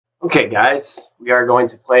Okay, guys, we are going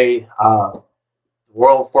to play the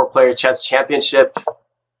World 4-Player Chess Championship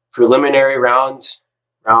preliminary round,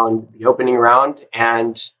 the opening round,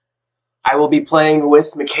 and I will be playing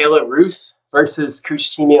with Michaela Ruth versus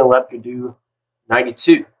Kujtimi and Lepkadu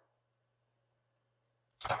 92.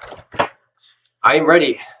 I am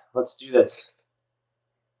ready. Let's do this.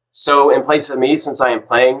 So, in place of me, since I am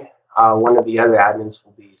playing, one of the other admins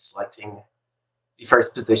will be selecting the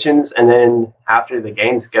first positions, and then after the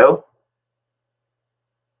games go,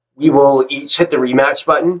 we will each hit the rematch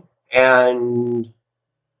button and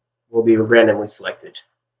will be randomly selected.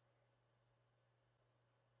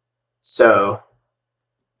 So,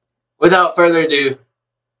 without further ado,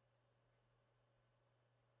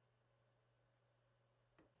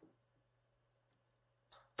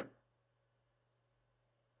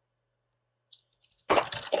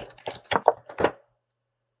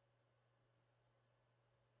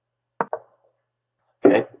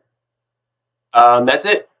 okay, that's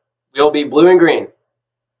it. We'll be blue and green.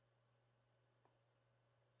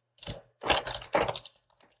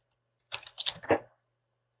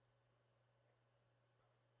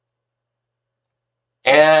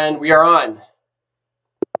 And we are on.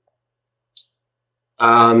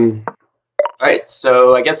 Alright,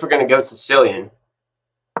 so I guess we're going to go Sicilian.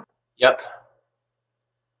 Yep.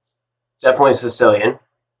 Definitely Sicilian.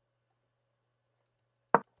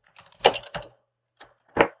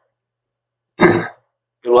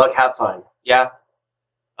 Good luck, have fun. Yeah.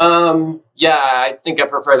 Yeah, I think I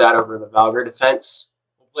prefer that over the Valkyr defense.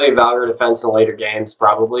 We'll play Valkyr defense in later games,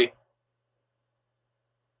 probably.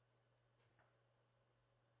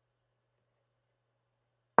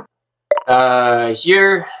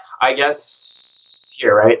 Here, I guess,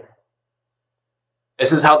 here, right?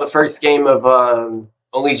 This is how the first game of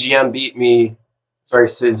Only GM Beat Me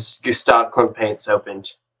versus Gustav Klimt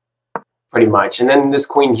opened, pretty much. And then this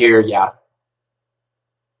queen here, yeah.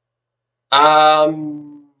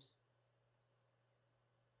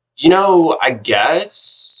 You know, I guess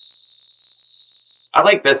I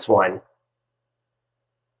like this one.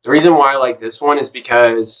 The reason why I like this one is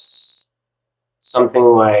because something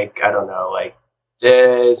like, I don't know, like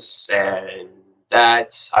this and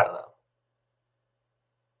that, I don't know.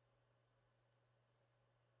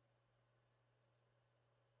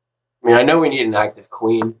 I mean, I know we need an active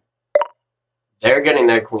queen. They're getting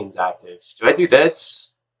their queens active. Do I do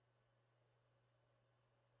this?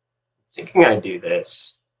 I'm thinking I do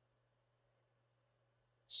this.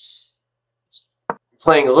 I'm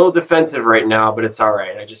playing a little defensive right now, but it's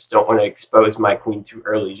alright. I just don't want to expose my queen too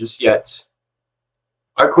early just yet.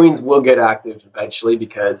 Our queens will get active eventually,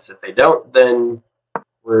 because if they don't, then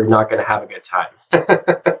we're not going to have a good time.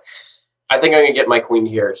 I think I'm going to get my queen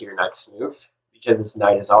here next move, because this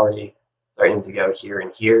knight is already starting to go here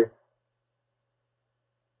and here.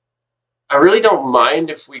 I really don't mind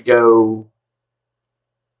if we go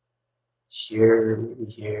here, maybe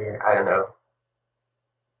here, I don't know.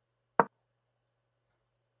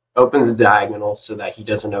 Opens a diagonal so that he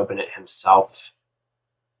doesn't open it himself.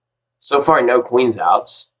 So far, no queens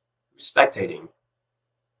outs. Who's spectating?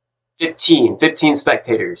 15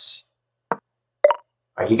 spectators.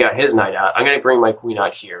 Alright, he got his knight out. I'm going to bring my queen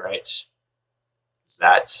out here, right? Is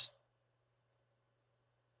that...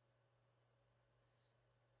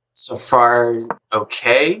 So far,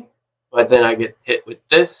 okay. But then I get hit with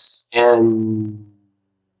this, and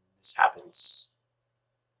this happens.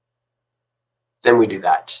 Then we do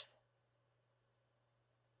that.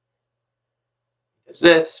 It's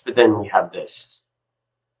this, but then we have this.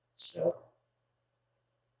 So...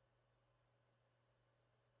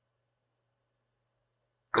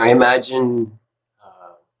 I imagine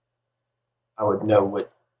I would know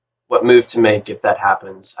what move to make if that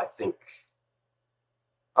happens, I think.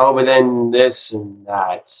 Oh, but then this and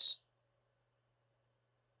that.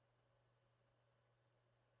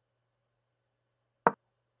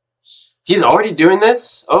 He's already doing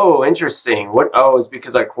this? Oh, interesting. What? Oh, it's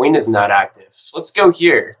because our queen is not active. Let's go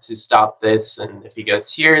here to stop this, and if he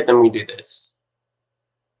goes here, then we do this.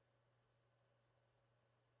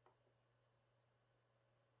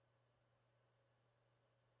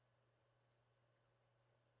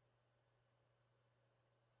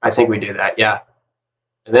 I think we do that, yeah.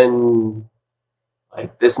 And then,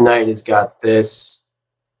 like, this knight has got this.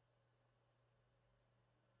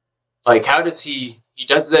 Like, how does he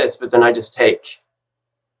does this, but then I just take.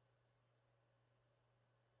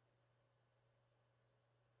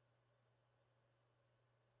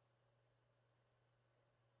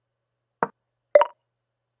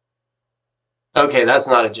 Okay, that's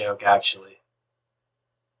not a joke, actually.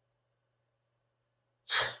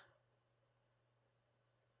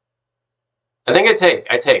 I think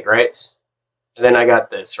I take, right? And then I got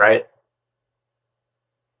this, right?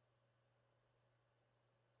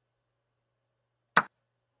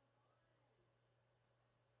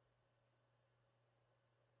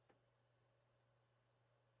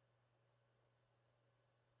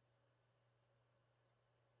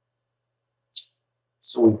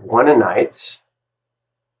 So we've won a knight.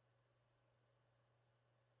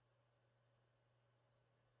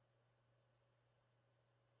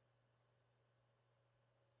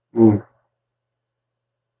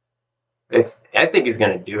 I think he's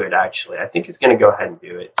going to do it, actually. I think he's going to go ahead and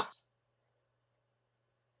do it.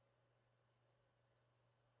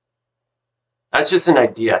 That's just an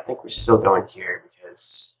idea. I think we're still going here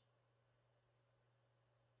because...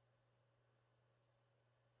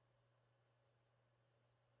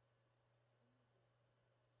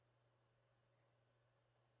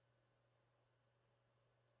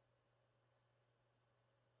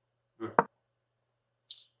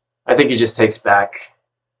 I think he just takes back.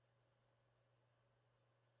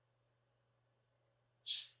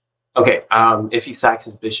 Okay, if he sacks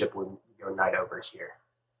his bishop, we go knight over here.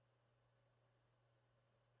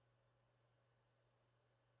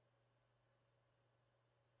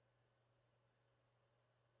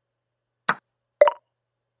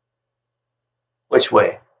 Which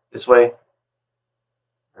way? This way?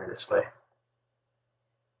 Or this way?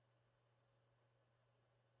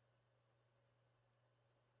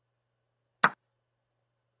 I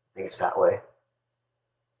think it's that way.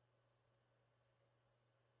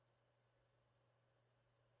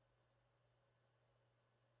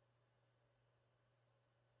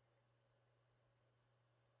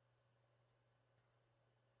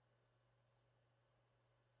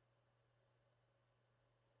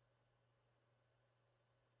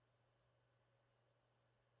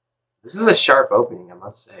 This is a sharp opening, I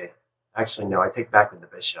must say. Actually, no, I take back with the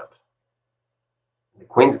bishop. The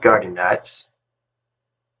queen's guarding that.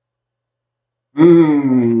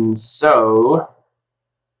 So...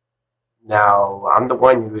 Now, I'm the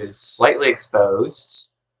one who is slightly exposed.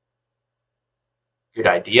 Good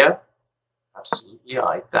idea. Absolutely, I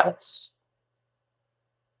like that.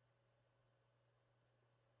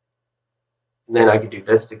 And then I could do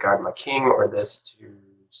this to guard my king, or this to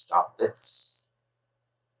stop this.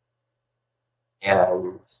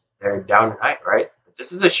 And they're down a knight, right? But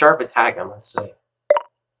this is a sharp attack, I must say. What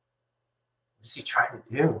is he trying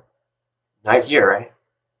to do? Knight here, right?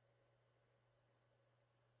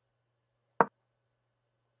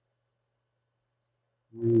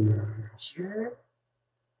 Here?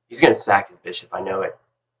 He's going to sack his bishop, I know it.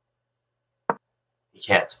 He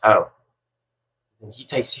can't. Oh. And he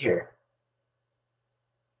takes here.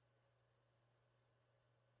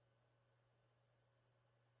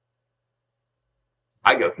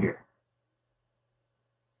 I go here.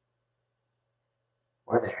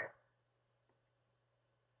 Or there.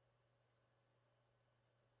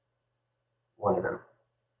 One of them.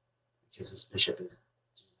 Because this bishop is doing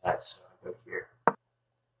that, so I go here.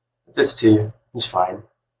 But this too is fine.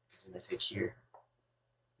 Because then I take here.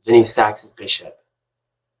 Then he sacks his bishop.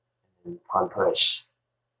 And then pawn push.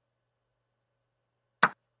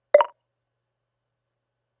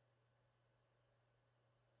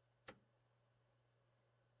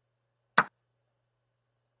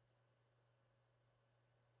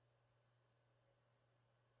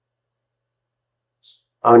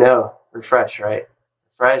 Oh no, refresh, right?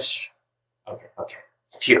 Refresh. Okay.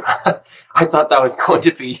 Phew. I thought that was going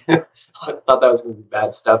to be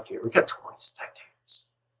bad stuff here. We got 20 spectators.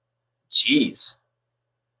 Jeez.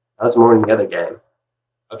 That was more than the other game.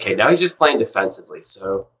 Okay, now he's just playing defensively,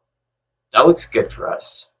 so that looks good for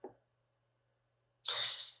us.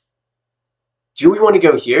 Do we want to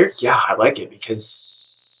go here? Yeah, I like it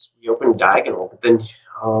because we open diagonal, but then,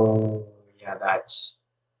 oh, yeah, that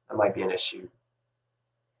might be an issue.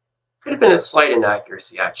 Could have been a slight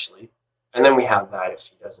inaccuracy, actually. And then we have that if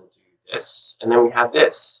he doesn't do this. And then we have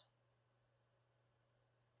this.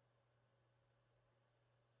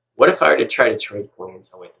 What if I were to try to trade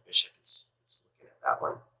queens? Oh, wait, the bishop is looking at that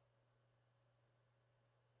one.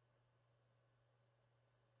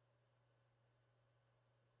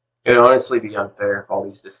 It would honestly be unfair if all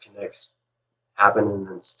these disconnects happen and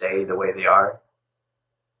then stay the way they are.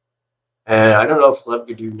 And I don't know if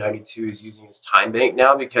Levgadu 92 is using his time bank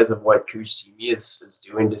now because of what Kujtimi is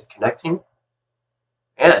doing disconnecting.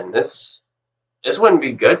 And this wouldn't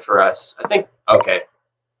be good for us. I think, okay.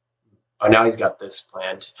 Oh, now he's got this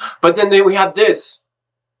planned. But then we have this.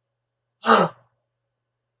 Oh,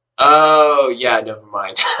 yeah, never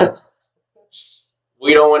mind.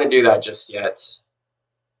 We don't want to do that just yet.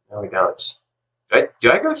 No, we don't.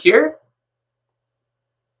 Do I go here?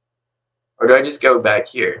 Or do I just go back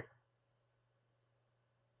here?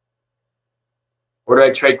 Or do I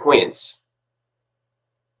trade queens?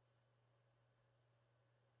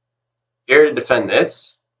 Here to defend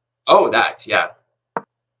this? Oh, that, yeah.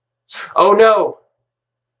 Oh no!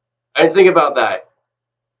 I didn't think about that.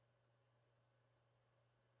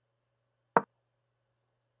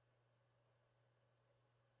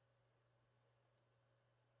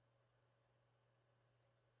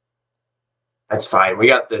 That's fine. We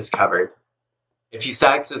got this covered. If he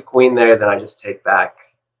sacks his queen there, then I just take back.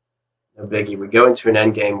 No biggie. We go into an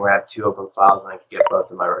endgame where I have 2 open files and I can get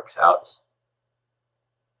both of my rooks out.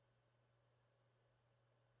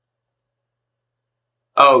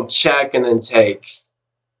 Oh, check and then take.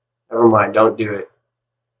 Never mind. Don't do it.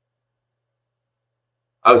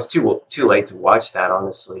 I was too late to watch that,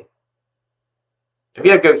 honestly.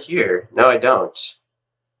 Maybe I go here. No, I don't.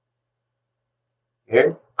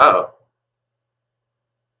 Here? Oh.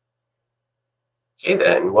 Okay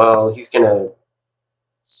then. Well, he's gonna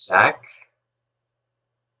sack.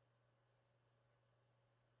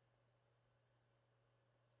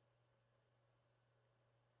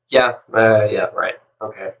 Yeah, yeah, right.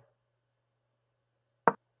 Okay.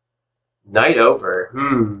 Knight over.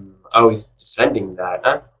 Oh, he's defending that,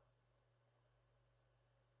 huh?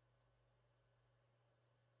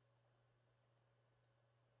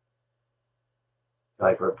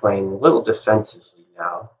 Like we're playing a little defensively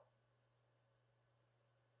now.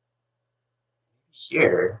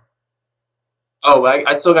 Here. Oh,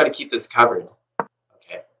 I still got to keep this covered.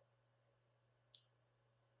 Okay.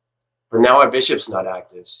 But now our bishop's not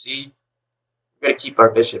active. See? We got to keep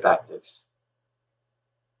our bishop active.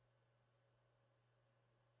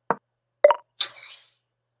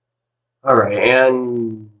 All right,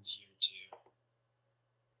 and you two.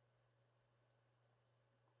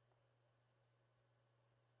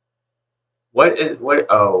 What?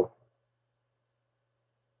 Oh.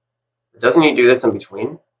 Doesn't he do this in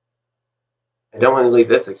between? I don't want to leave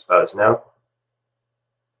this exposed, no?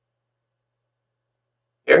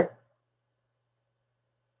 Here?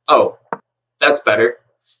 Oh, that's better.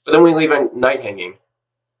 But then we leave a knight hanging.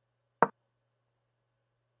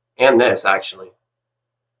 And this, actually.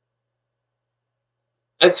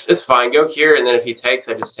 It's fine. Go here, and then if he takes,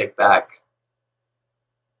 I just take back.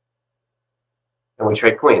 And we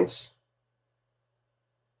trade queens.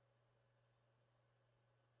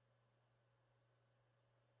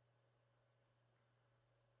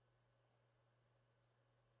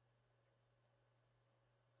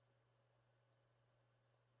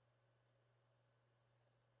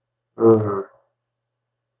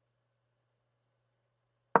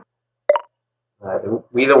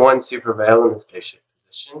 We the ones who prevail in this bishop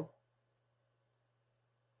position.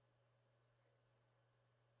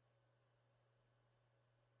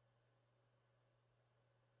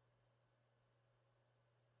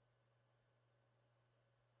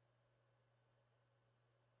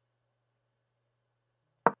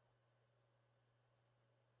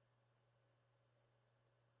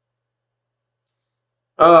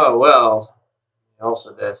 Oh, well.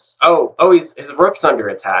 Also this. Oh, his rook's under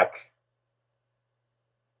attack.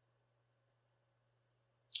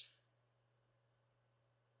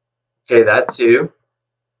 Okay, that too.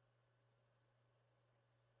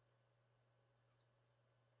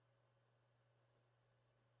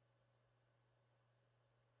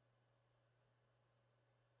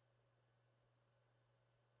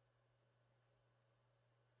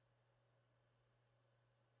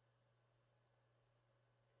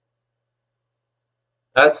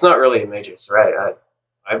 That's not really a major threat.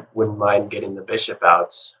 I wouldn't mind getting the bishop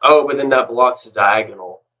out. Oh, but then that blocks the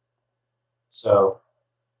diagonal. So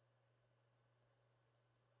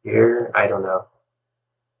here, I don't know.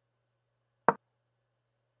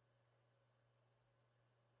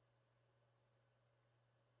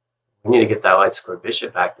 We need to get that light squared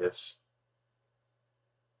bishop active.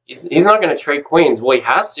 He's not going to trade queens. Well, he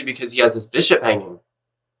has to because he has his bishop hanging.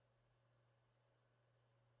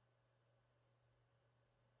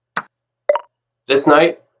 This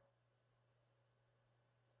knight?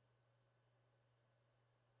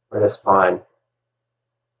 Or this pawn?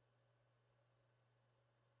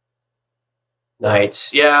 Knight.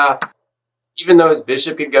 Yeah. Even though his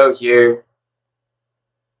bishop could go here.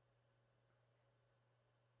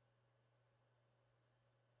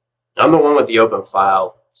 I'm the one with the open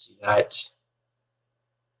file. See that?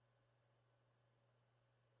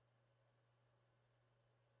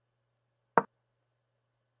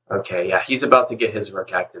 Okay, yeah, he's about to get his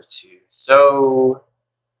rook active too. So,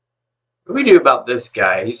 what do we do about this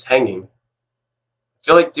guy? He's hanging. I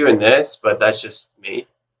feel like doing this, but that's just me.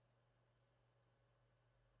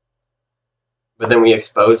 But then we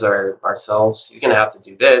expose ourselves. He's going to have to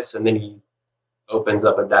do this, and then he opens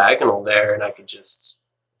up a diagonal there, and I could just,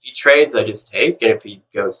 if he trades, I just take, and if he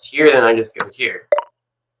goes here, then I just go here.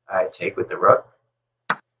 I take with the rook.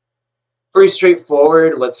 Pretty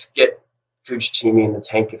straightforward. Let's get Kujtimi in the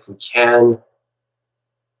tank if we can.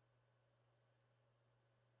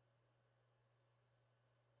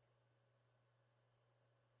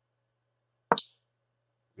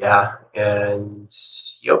 Yeah, and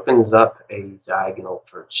he opens up a diagonal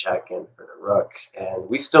for check and for the rook, and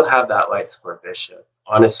we still have that light square bishop.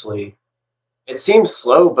 Honestly, it seems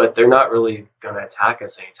slow, but they're not really going to attack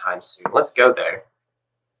us anytime soon. Let's go there.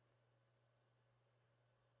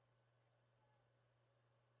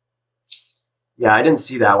 Yeah, I didn't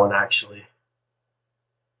see that one, actually.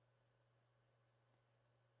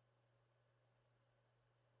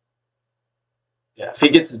 Yeah, if he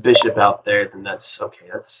gets his bishop out there, then that's okay.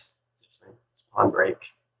 That's different. It's pawn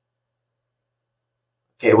break.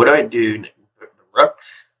 Okay, what do I do? The rook?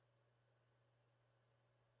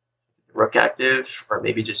 Rook active, or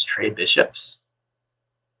maybe just trade bishops?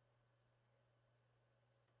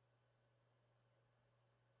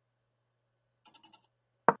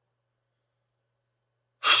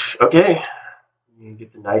 Okay, you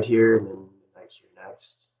get the knight here, and then the knight here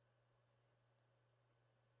next.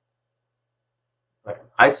 But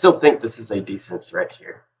I still think this is a decent threat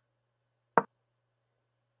here.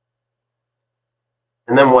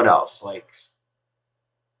 And then what else? Like,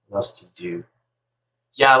 what else do you do?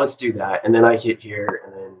 Yeah, let's do that. And then I hit here,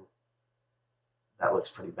 and then that looks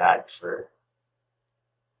pretty bad for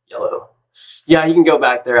yellow. Yeah, you can go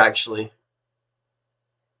back there, actually.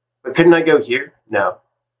 But couldn't I go here? No.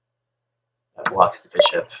 That blocks the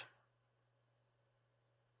bishop.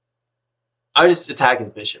 I would just attack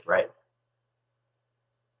his bishop, right?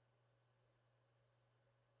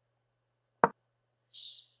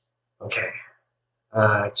 Okay.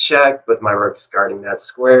 Check, but my rook's guarding that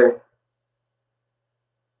square.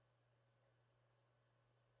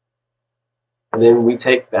 And then we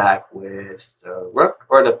take back with the rook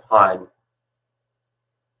or the pawn.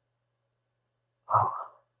 Oh.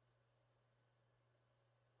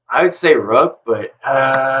 I would say rook, but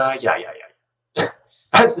yeah.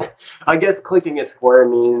 That's, I guess clicking a square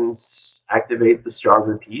means activate the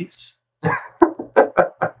stronger piece.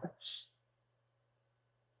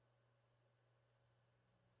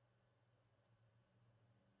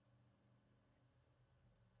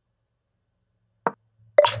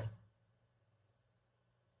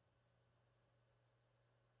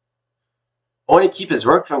 I want to keep his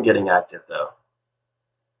rook from getting active, though.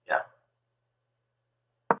 Yeah.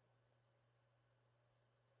 I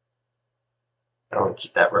don't want to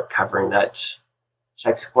keep that rook covering that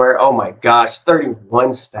check square. Oh my gosh,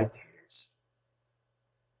 31 spectators.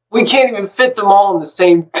 We can't even fit them all in the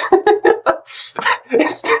same...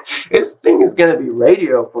 this thing is going to be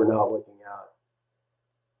radio if we're not looking out.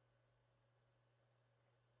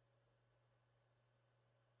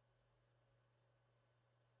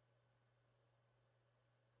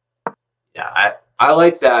 Yeah, I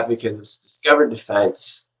like that because it's discovered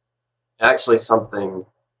defense. Actually, something.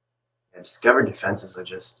 Yeah, discovered defenses are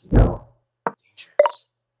just, you know, dangerous.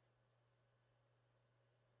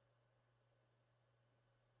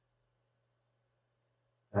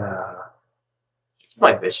 Is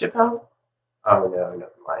my bishop out? Oh no,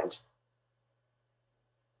 never mind.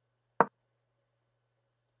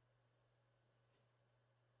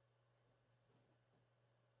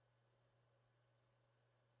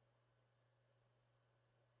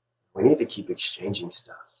 We need to keep exchanging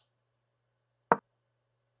stuff.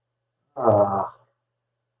 No.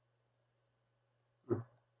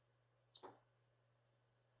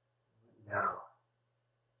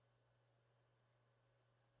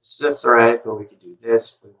 This is a threat, but we could do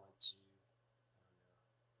this if we want to.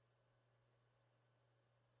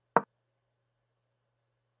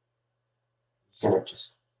 He's gonna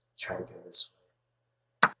just try to go this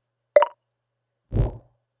way.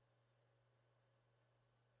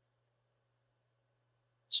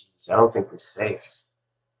 Jeez, I don't think we're safe.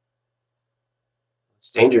 It's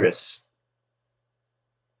dangerous.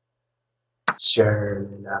 Sure,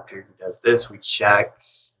 and then after he does this, we check.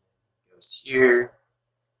 He goes here.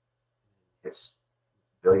 It's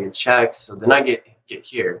a billion checks, so then I get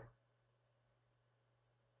here.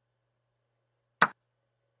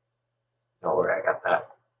 Don't worry, I got that.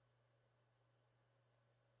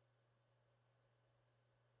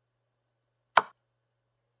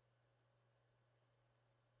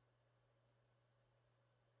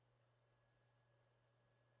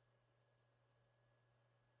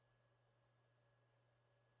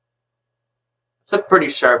 It's a pretty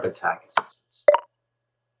sharp attack, isn't it?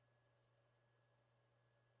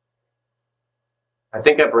 I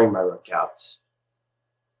think I bring my rook out.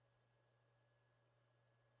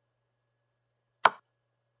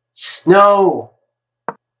 No!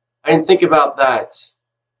 I didn't think about that.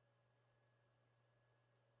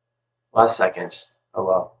 Last second. Oh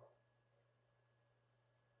well.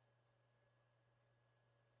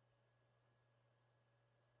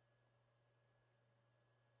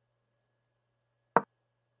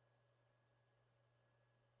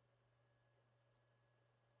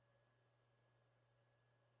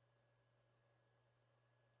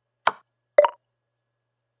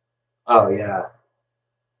 Oh yeah.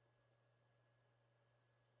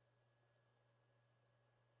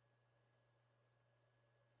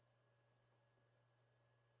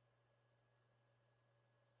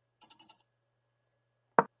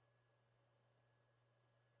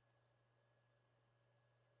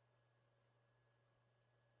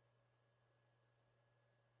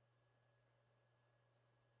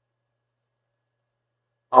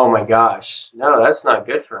 Oh my gosh. No, that's not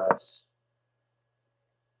good for us.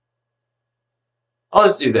 I'll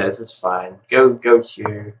just do this. It's fine. Go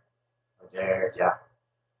here. There. Yeah.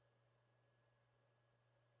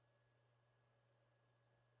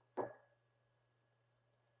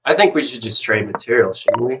 I think we should just trade material,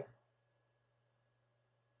 shouldn't we?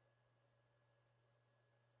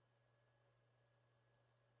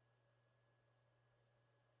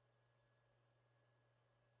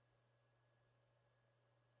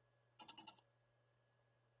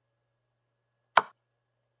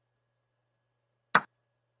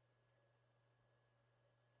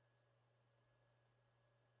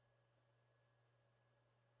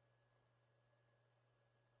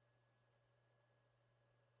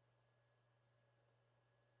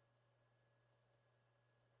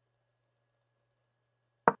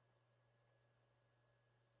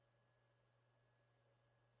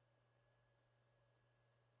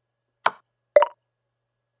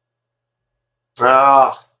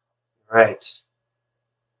 Ah, oh, right.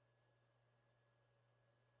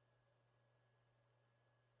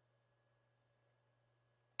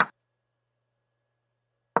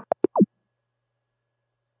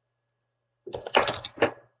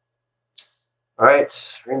 All right.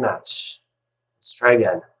 Rematch. Let's try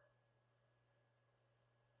again.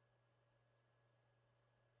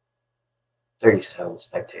 $37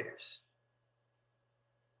 spectators.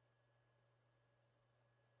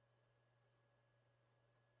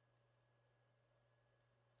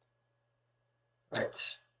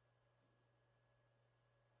 Right.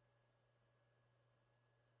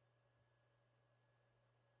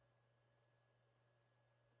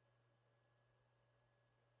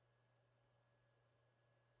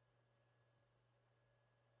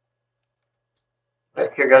 Right.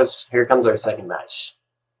 Here comes our second match.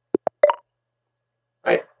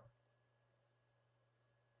 Right.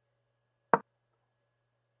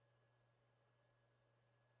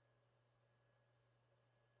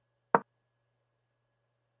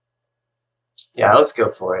 Yeah, let's go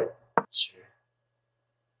for it. Sure.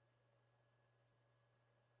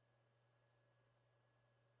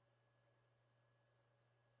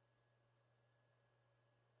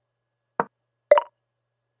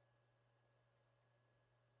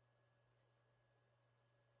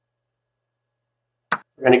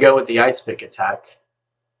 We're going to go with the ice pick attack.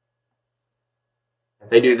 If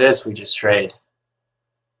they do this, we just trade.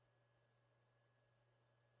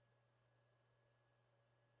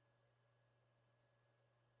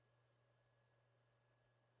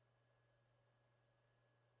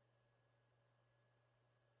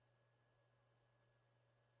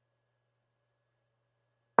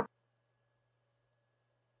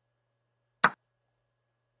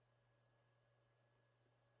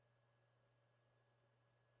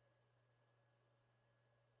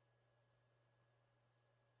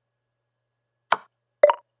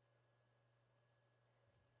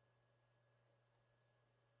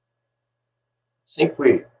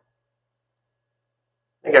 I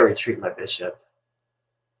think I retreat my bishop.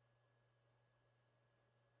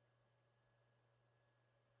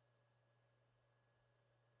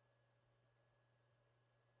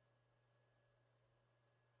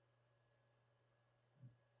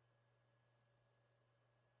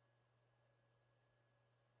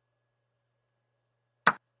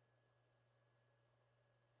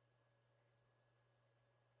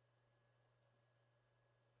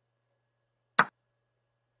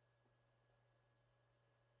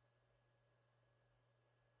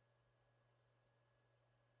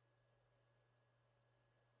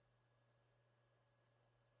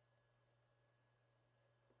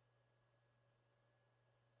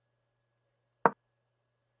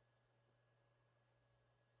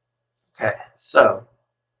 Okay, so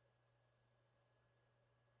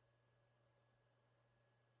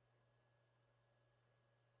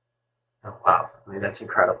Oh, wow. I mean, that's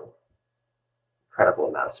incredible. Incredible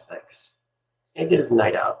amount of specs. He's going to get his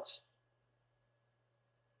knight out.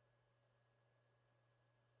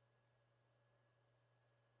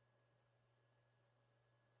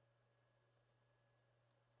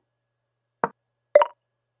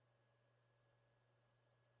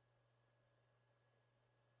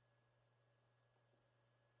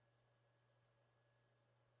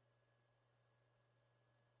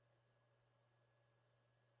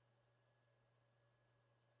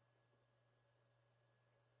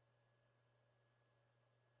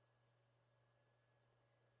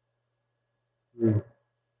 Hmm.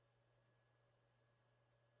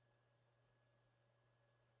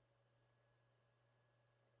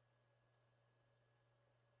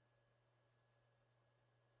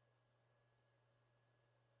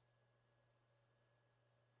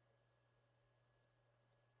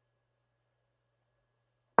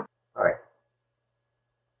 All right.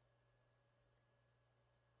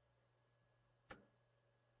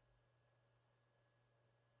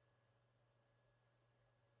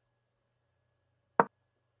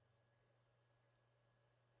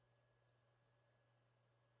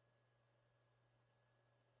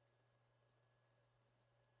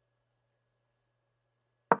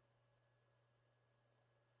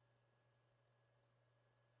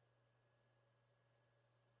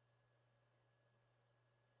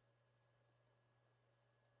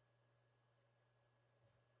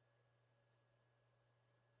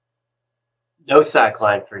 No sack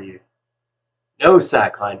line for you. No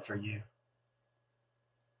sack line for you.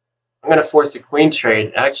 I'm going to force a queen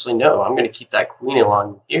trade. Actually, no. I'm going to keep that queen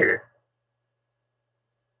along here.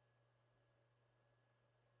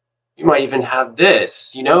 You might even have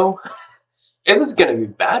this, you know? This is going to be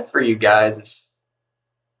bad for you guys.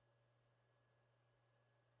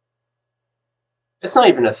 It's not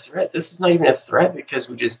even a threat. This is not even a threat because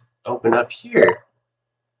we just open up here.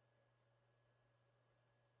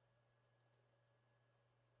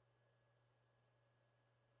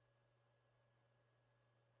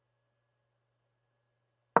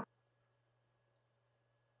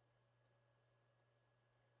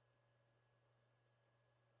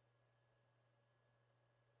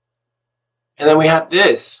 And then we have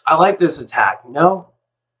this. I like this attack, you know?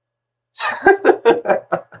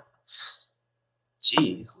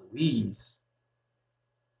 Jeez Louise.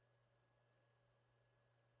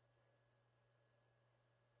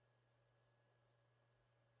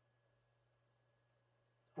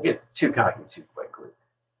 I get too cocky too quickly.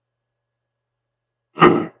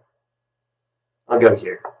 I'll go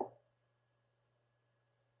here.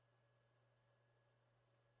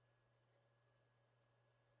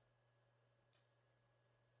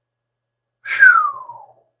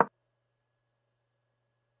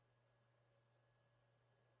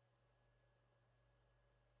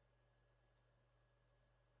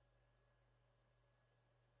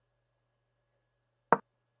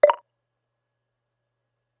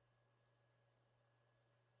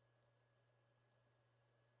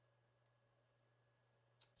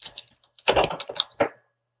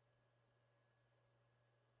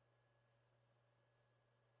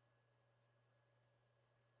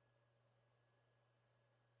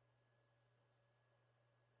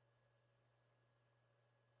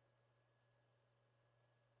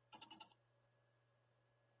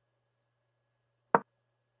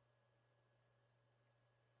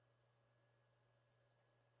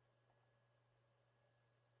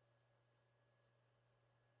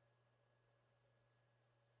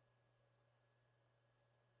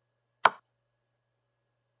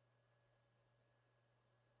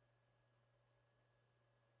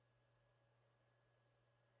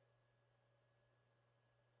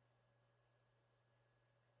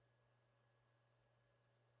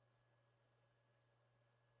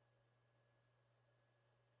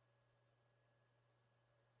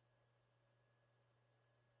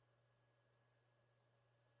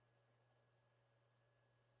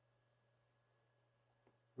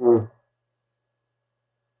 Hmm.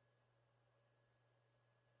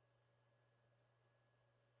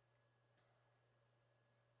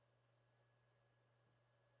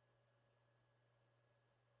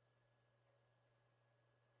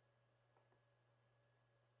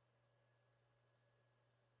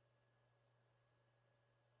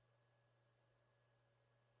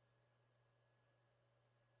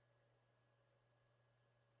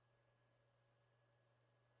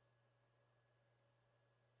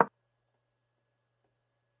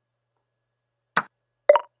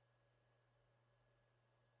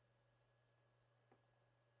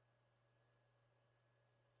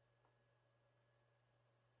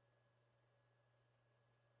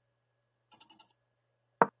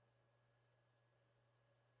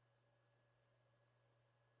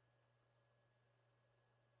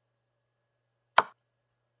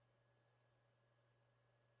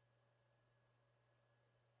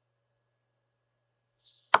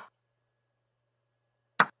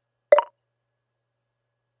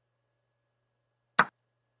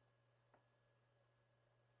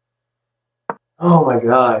 Oh my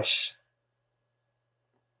gosh.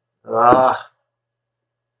 Ah.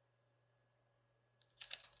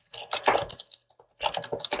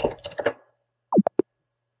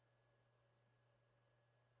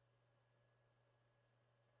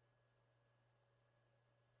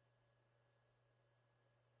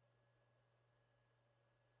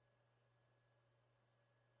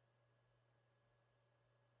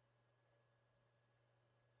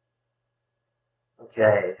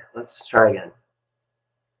 Okay, let's try again.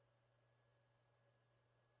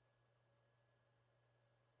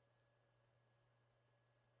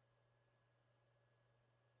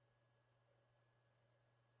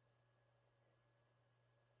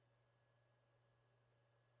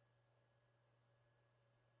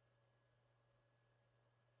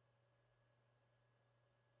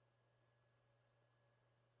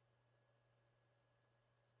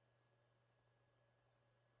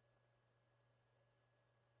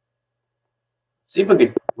 See if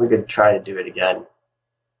we could try to do it again.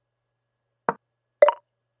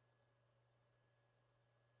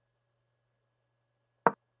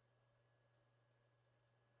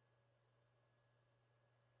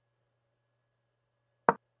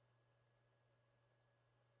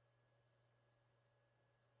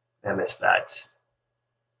 I missed that.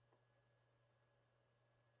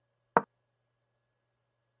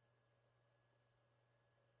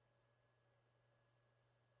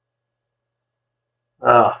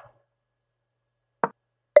 Ah.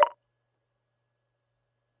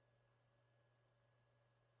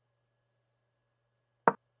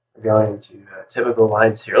 We're going into typical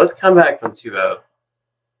lines here. Let's come back from 2-0.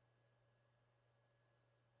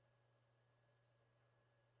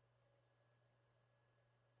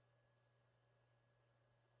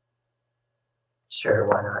 Sure,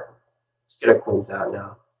 why not? Let's get our queens out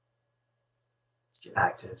now. Let's get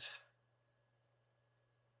active.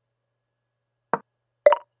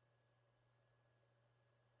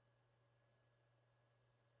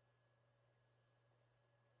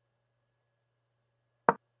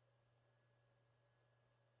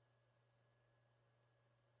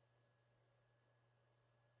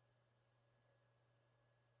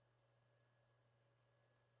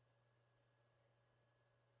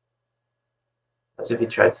 Let's see if he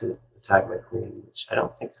tries to attack my queen, which I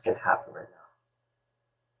don't think is going to happen right now.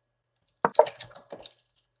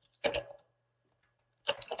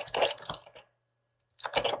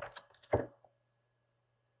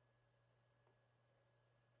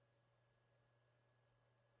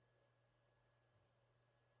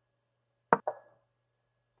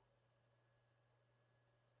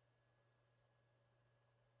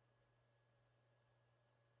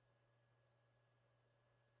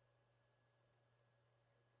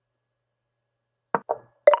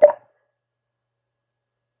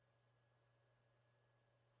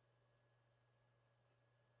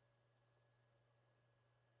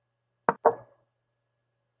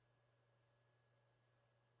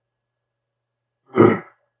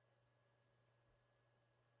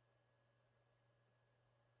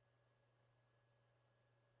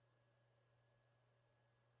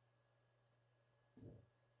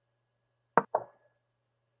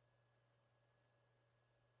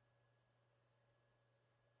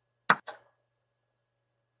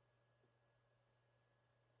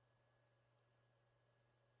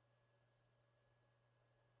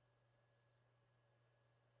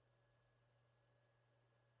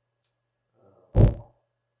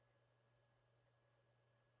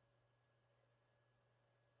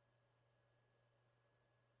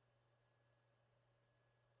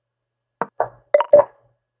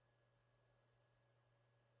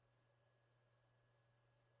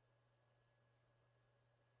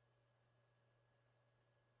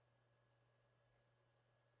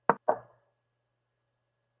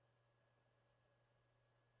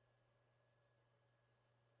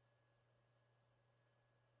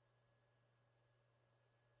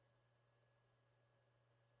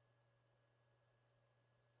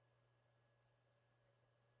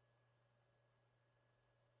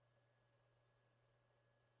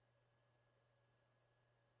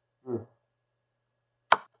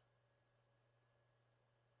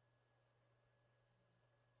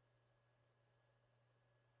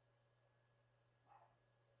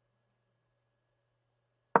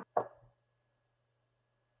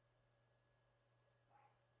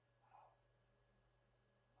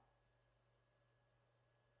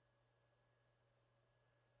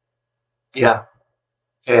 Yeah.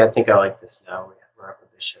 Okay, I think I like this now. We're up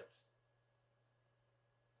a bishop.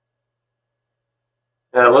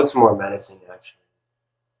 It looks more menacing, actually.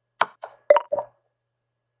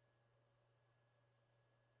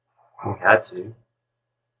 We had to.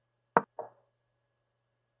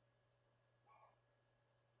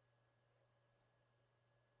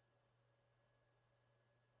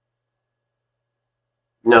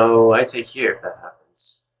 No, I take here if that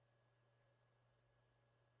happens.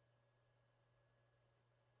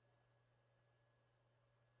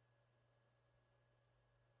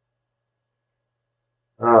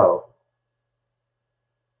 Oh.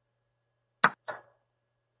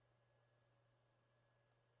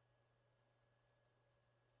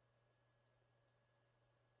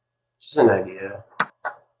 Just an idea.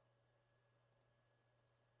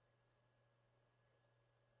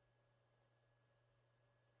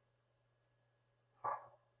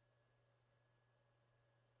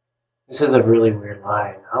 This is a really weird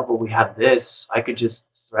line. Oh, but we have this. I could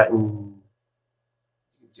just threaten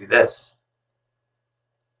to do this.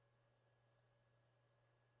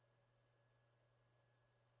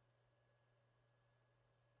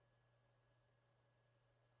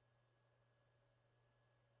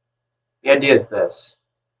 The idea is this.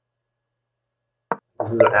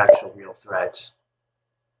 This is an actual real threat.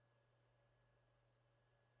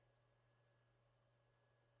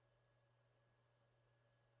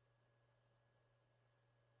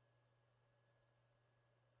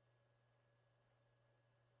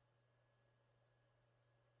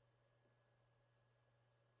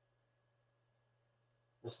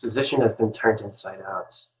 This position has been turned inside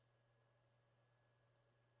out.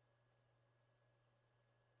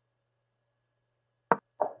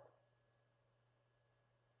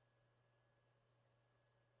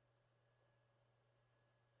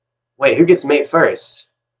 Wait, who gets mate first?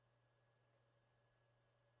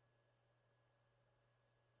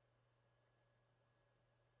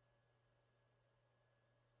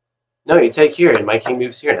 No, you take here, and my king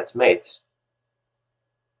moves here, and that's mate.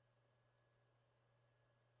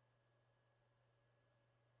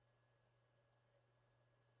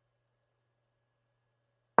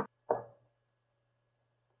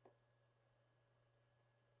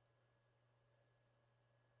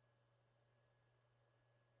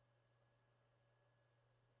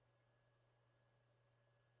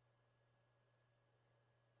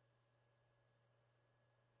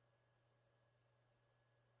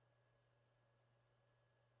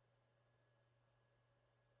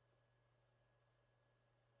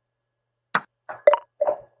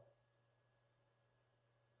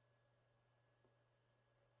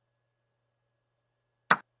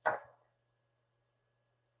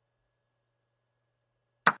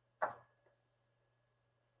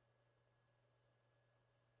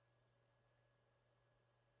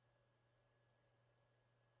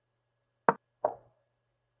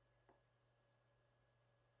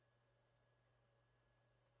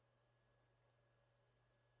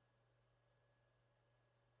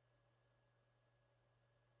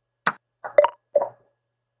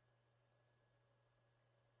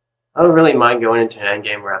 I don't really mind going into an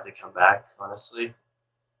endgame where I have to come back, honestly.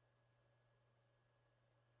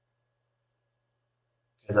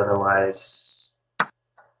 Because otherwise...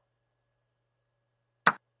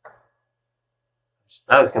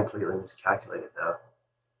 That was completely miscalculated, though.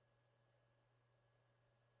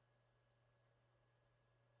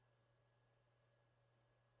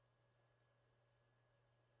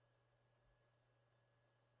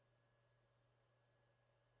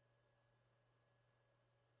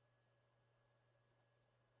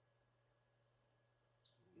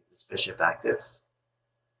 Get this bishop active.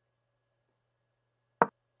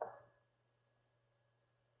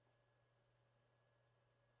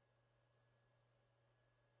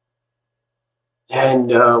 And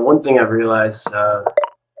one thing I've realized...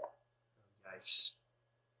 yikes.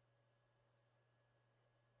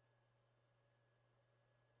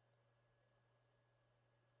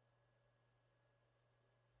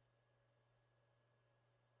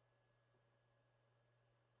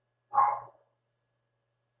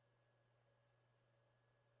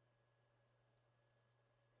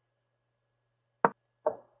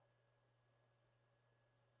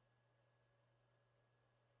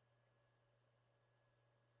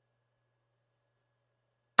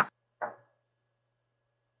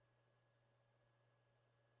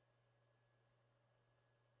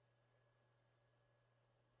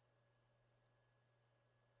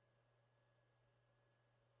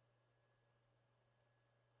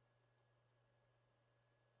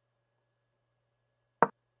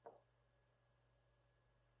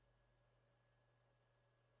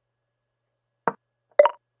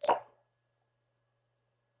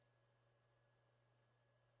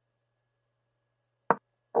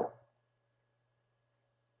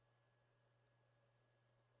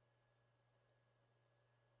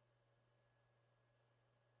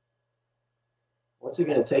 What's it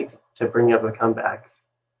going to take to bring up a comeback?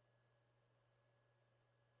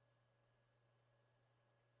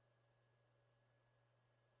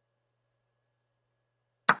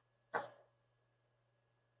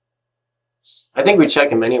 I think we check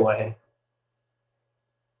him anyway.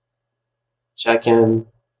 Check him.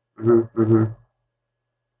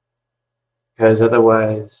 Because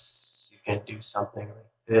otherwise he's going to do something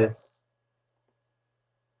like this.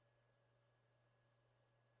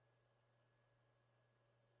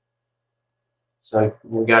 So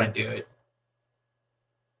we got to do it.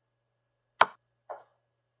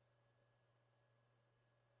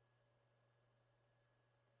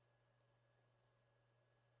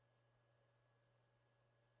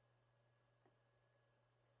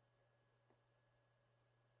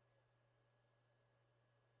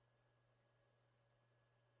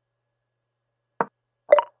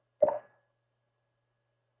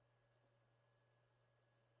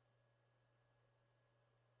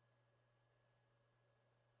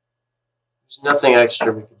 There's nothing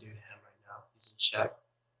extra we can do to him right now. He's in check.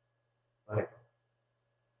 Like,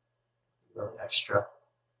 really extra.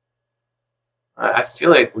 I feel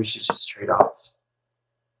like we should just trade off.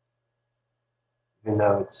 Even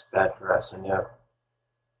though it's bad for us, I know.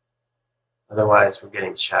 Otherwise, we're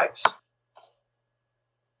getting checked.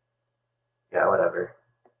 Yeah, whatever.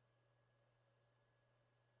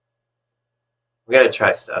 We gotta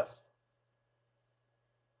try stuff.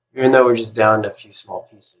 Even though we're just down to a few small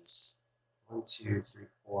pieces. 1, 2, 3,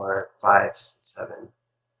 4, 5, 6, 7.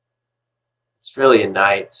 It's really a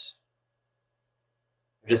knight.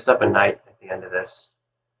 We're just up a knight at the end of this.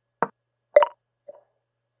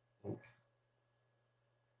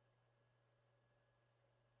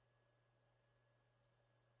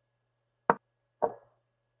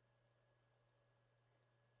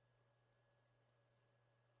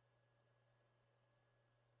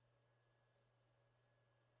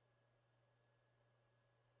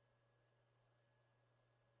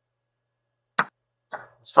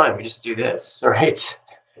 It's fine, we just do this, right?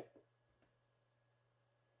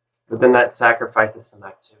 But then that sacrifices some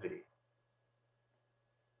activity.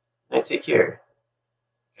 I take here.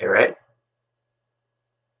 Okay, right?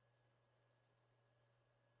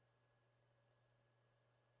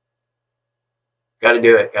 Gotta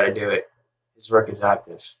do it, gotta do it. His rook is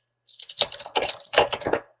active.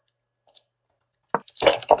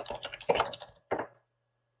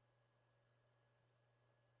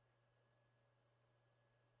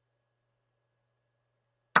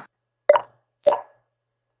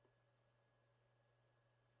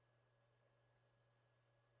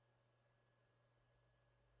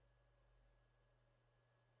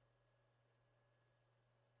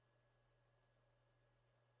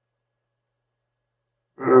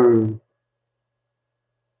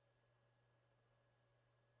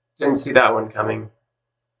 Didn't see that one coming.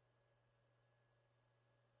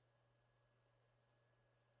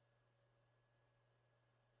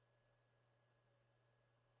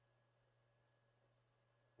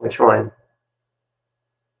 Which one?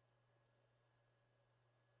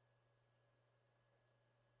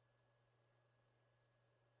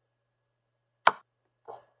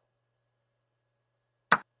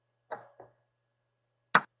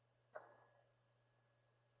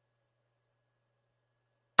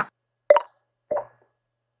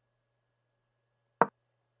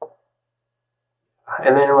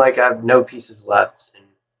 And then, like, I have no pieces left, and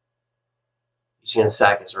he's gonna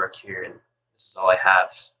sack his rook here, and this is all I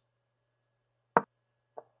have.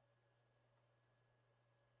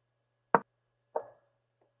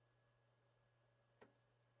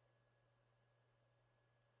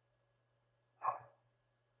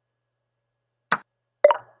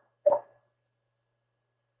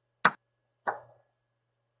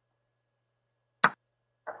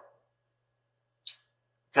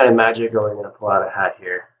 What kind of magic are we gonna pull out a hat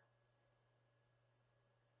here?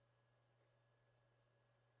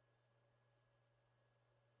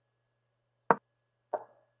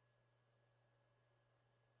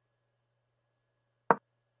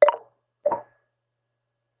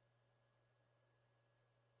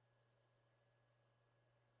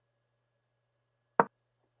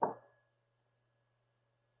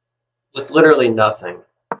 With literally nothing.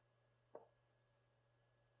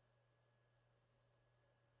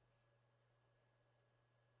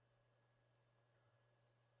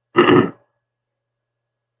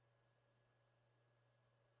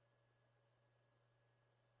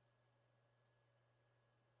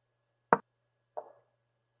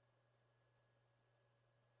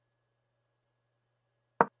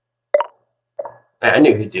 I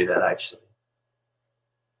knew he'd do that, actually.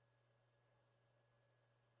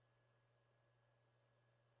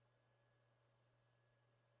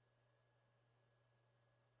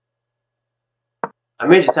 I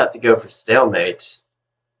may just have to go for stalemate.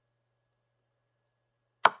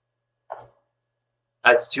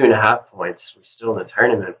 That's 2.5 points. We're still in the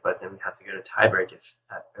tournament, but then we have to go to tiebreak if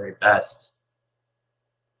at very best.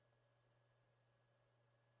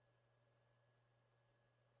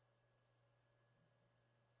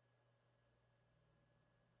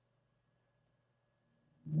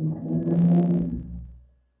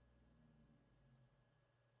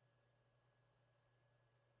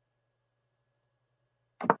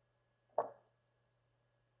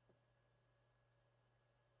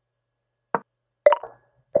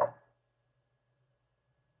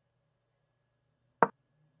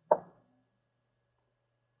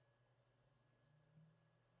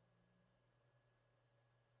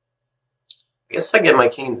 I guess if I get my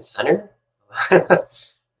king in the center,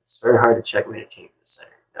 it's very hard to checkmate a king in the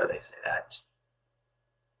center. No, they say that.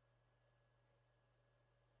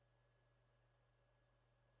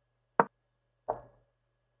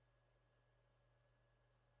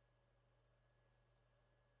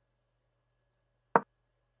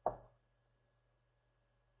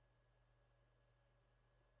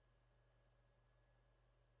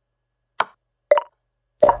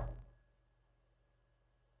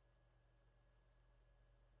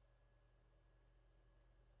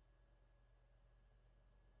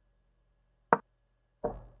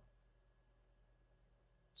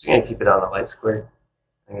 Just gonna keep it on the light square.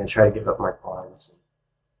 I'm gonna try to give up my pawns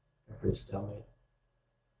and go for the stalemate.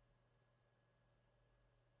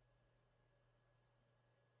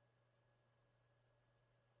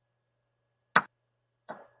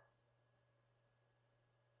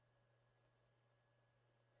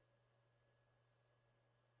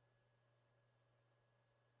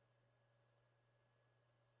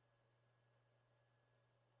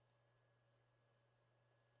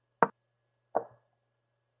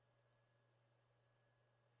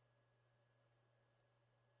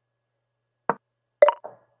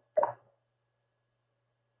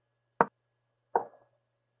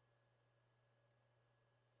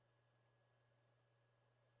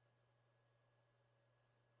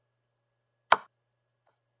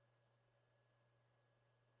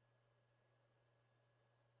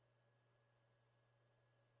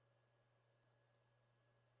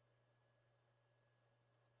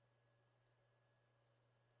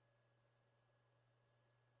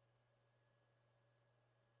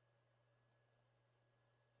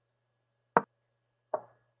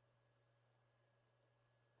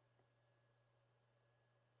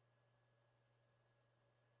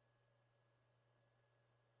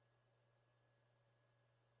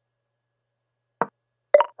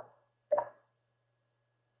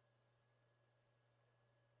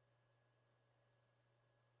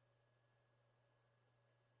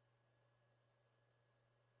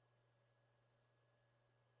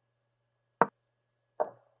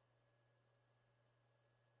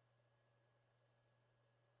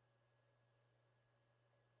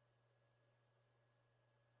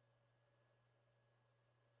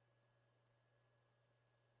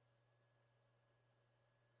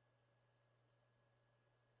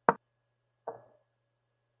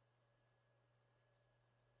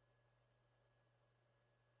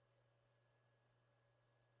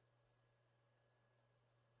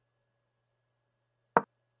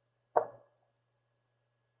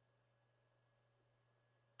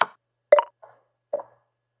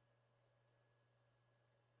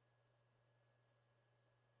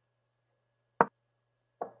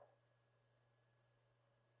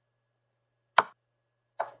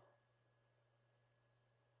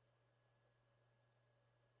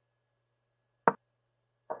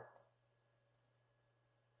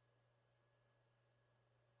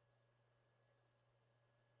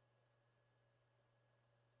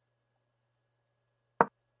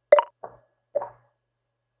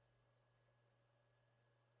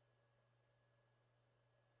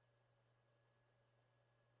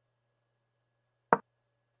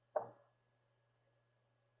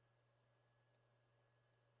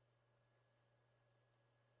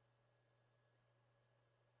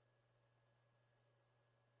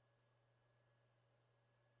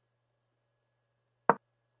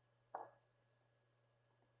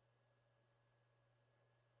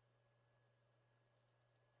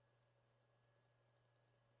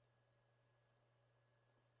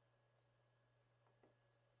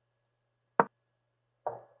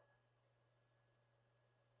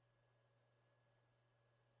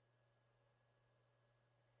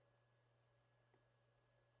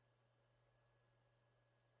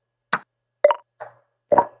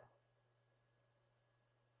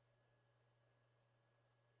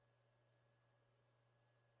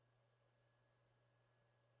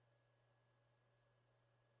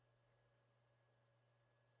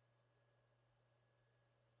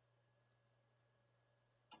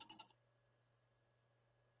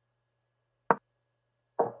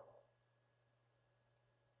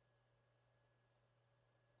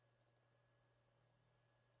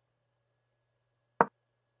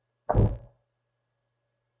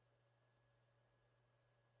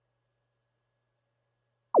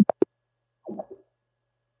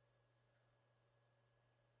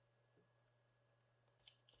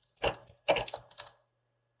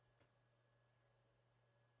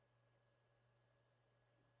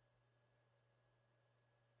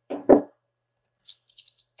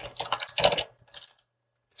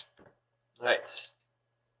 Nice.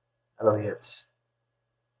 That'll be it.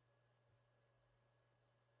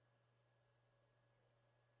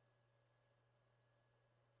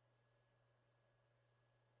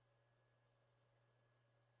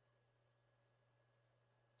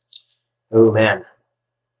 Oh man,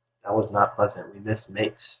 that was not pleasant. We missed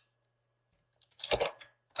mates.